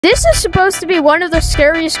This is supposed to be one of the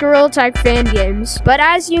scariest Gorilla Tag fan games, but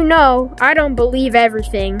as you know, I don't believe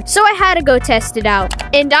everything, so I had to go test it out,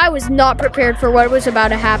 and I was not prepared for what was about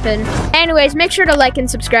to happen. Anyways, make sure to like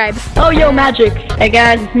and subscribe. Oh, yo, Magic. Hey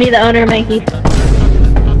guys, it's me, the owner, Manky.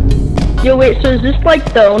 Yo, wait, so is this like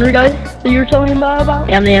the owner, guys, that you were telling me about?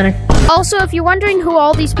 Yeah, I'm the owner. Also, if you're wondering who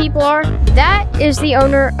all these people are, that is the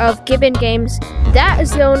owner of Gibbon Games, that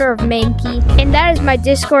is the owner of Manky, and that is my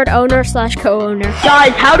Discord owner / co-owner.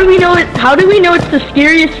 Guys, how do we know it? How do we know it's the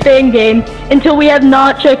scariest fan game until we have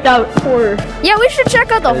not checked out horror? Yeah, we should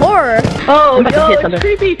check out the horror. Oh, yo, it's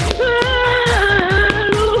creepy.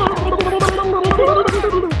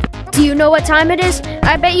 Do you know what time it is?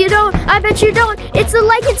 I bet you don't. I bet you don't. It's the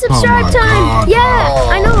like and subscribe time. Yeah,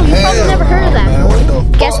 I know. You probably never heard of that.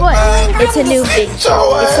 Guess what? It's a new thing. It's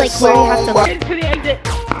like where you have to look.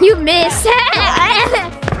 You missed.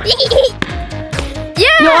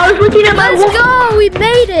 Yeah. No, I was looking at my Let's go. We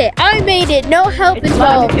made it. I made it. No help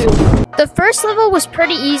involved. The first level was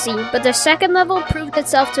pretty easy, but the second level proved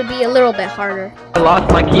itself to be a little bit harder. I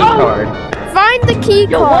lost my key card. Find the key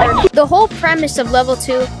card. The whole premise of level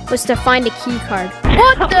 2 was to find a key card.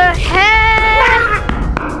 What the heck?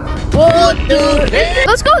 What the heck?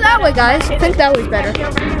 Let's go that way, guys. I think that was better.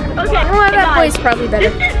 Okay, That way is probably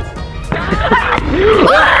better.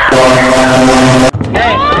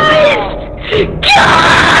 Hey!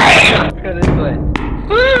 Let's go this way.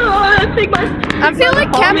 I feel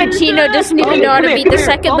like Cappuccino doesn't even know how to beat the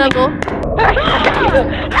second level.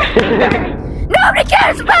 Nobody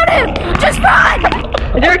cares about him! Just run!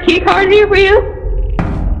 Is there a key card here for you?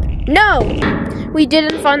 No, we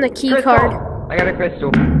didn't find the key card. I got a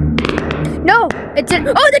crystal. No, it didn't.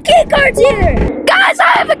 Oh, the key card's here! Guys,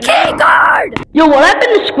 I have a key card! Yo, what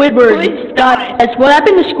happened to Squidward? Guys, what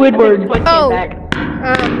happened to Squidward? Oh,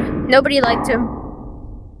 nobody liked him.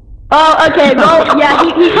 Oh, okay, well, yeah,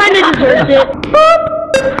 he kind of deserves it.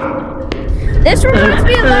 This reminds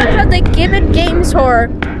me a lot of the Gibbon Games horror.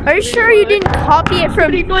 Are you sure you didn't copy it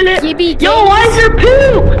from Gibby Games? Yo, why is there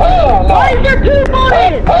poop? Why is there poop on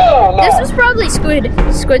it? This was probably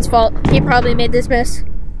Squid's fault. He probably made this mess.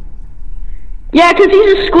 Yeah, because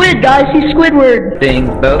he's a squid, guys. He's Squidward. Things,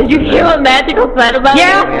 though. Did you hear what Magical said about it?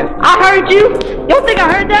 Yeah, I heard you. You don't think I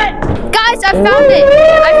heard that? Guys, I found it.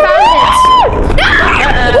 I found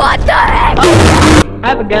it. What the heck? I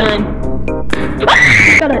have a gun.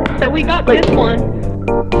 So we got this one.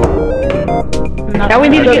 Now we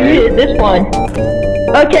need to get this one.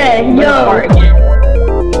 Okay, yo.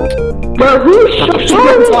 Bro, who shot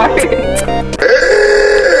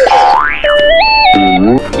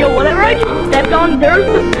Yo, whatever I just stepped on, there's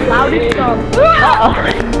the loudest Oh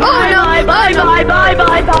no! Bye.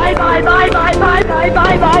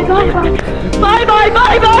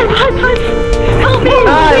 Help me!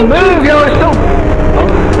 Move, yo, it's so...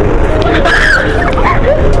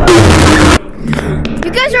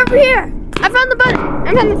 You guys are over here! I found the button! I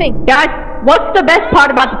found the thing. Guys, what's the best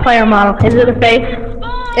part about the player model? Is it the face?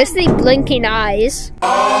 It's the blinking eyes.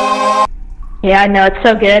 Yeah, I know, it's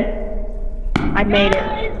so good. I made it.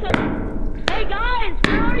 Hey guys,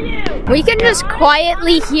 where are you? We can just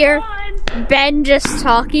quietly hear Ben just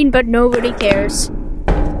talking, but nobody cares.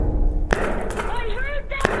 I heard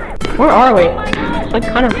that! Where are we? Oh my gosh! It's like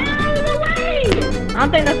kind of... Get out of the way! I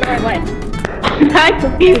don't think that's the right way. I'm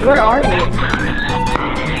confused. Where are we?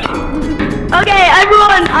 Okay,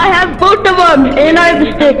 everyone, I have both of them, and I have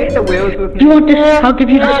the stick. The wheels with Do you want this? I'll give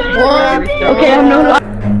you this. Okay, I'm not.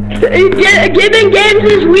 Gibbon Games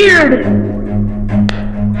is weird.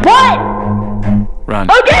 What? Run.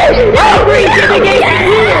 Okay, no, Gibbon Games is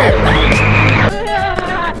weird.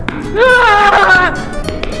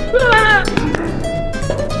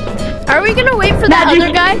 Are we gonna wait for that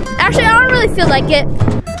other guy? Actually, I don't really feel like it.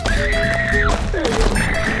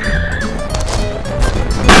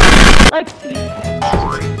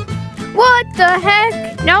 What the heck?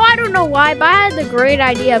 Now I don't know why, but I had the great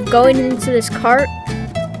idea of going into this cart.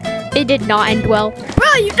 It did not end well.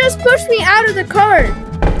 Bro, you just pushed me out of the cart.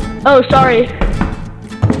 Oh, sorry.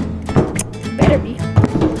 Better be.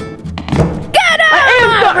 Get out of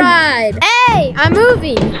my ride! Hey, I'm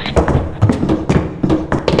moving.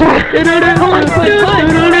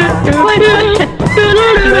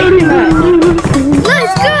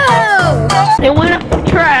 Let's go! It went up the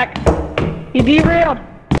track. He derailed.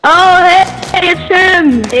 Oh, hey, it's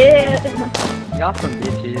him. Y'all some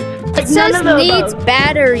bitches. It says needs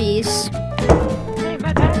batteries. Hey,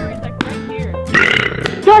 my battery's like right here.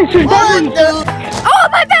 Guys, there's batteries. Oh,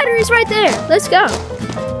 my battery's right there. Let's go.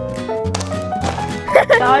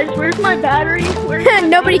 Guys, where's my battery?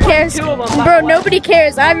 Nobody cares. Bro, nobody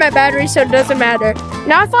cares. I have my battery, so it doesn't matter.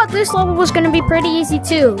 Now I thought this level was gonna be pretty easy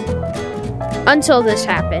too. Until this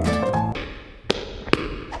happened.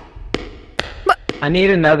 I need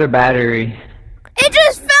another battery. It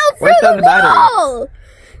just fell through Where's the the battery? wall!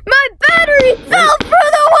 My battery fell through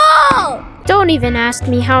the wall! Don't even ask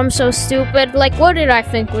me how I'm so stupid. Like, what did I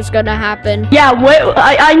think was gonna happen? Yeah, wait,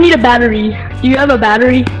 I need a battery. Do you have a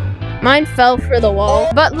battery? Mine fell through the wall.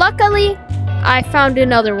 But luckily, I found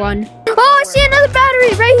another one. Oh, I see another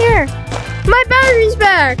battery right here! My battery's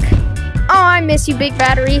back! Oh, I miss you, big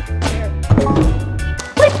battery.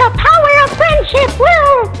 With the power of friendship,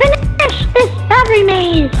 we'll finish this battery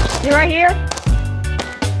maze. Is it right here?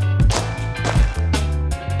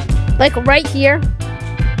 Like, right here?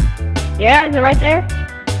 Yeah, is it right there?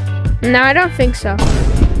 No, I don't think so.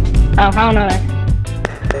 Oh, I don't know that.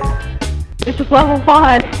 This is level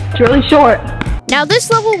 5. It's really short. Now, this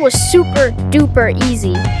level was super duper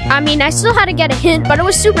easy. I mean, I still had to get a hint, but it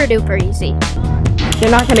was super duper easy.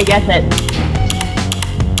 You're not gonna guess it.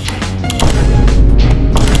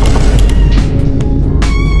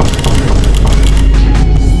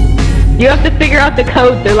 You have to figure out the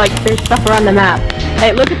code. There's stuff around the map.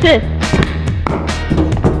 Hey, look at this.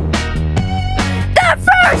 The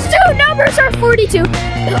first two numbers are 42.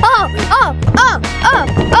 Oh.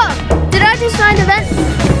 Did I just find an event?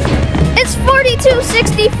 It's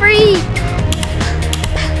 4263.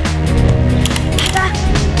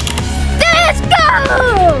 Let's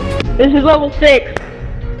go! This is level 6.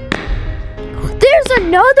 There's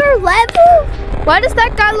another level? Why does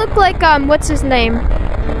that guy look like, what's his name?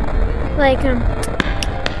 Like,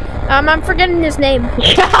 I'm forgetting his name. Yo,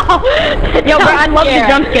 bro, I love the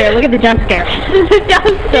jump scare. Look at the jump scare.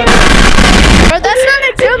 Bro, that's not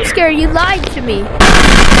a jump scare. You lied to me.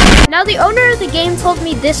 Now, the owner of the game told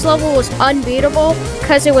me this level was unbeatable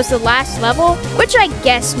because it was the last level, which I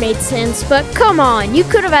guess made sense, but come on, you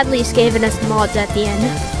could have at least given us mods at the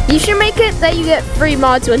end. You should make it that you get free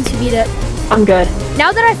mods once you beat it. I'm good.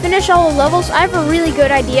 Now that I finished all the levels, I have a really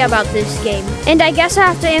good idea about this game. And I guess I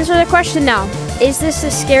have to answer the question now. Is this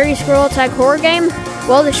a scary squirrel attack horror game?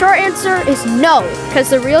 Well, the short answer is no, because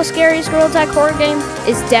the real scary squirrel attack horror game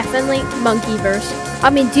is definitely Monkeyverse. I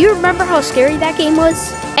mean, do you remember how scary that game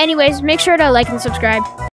was? Anyways, make sure to like and subscribe.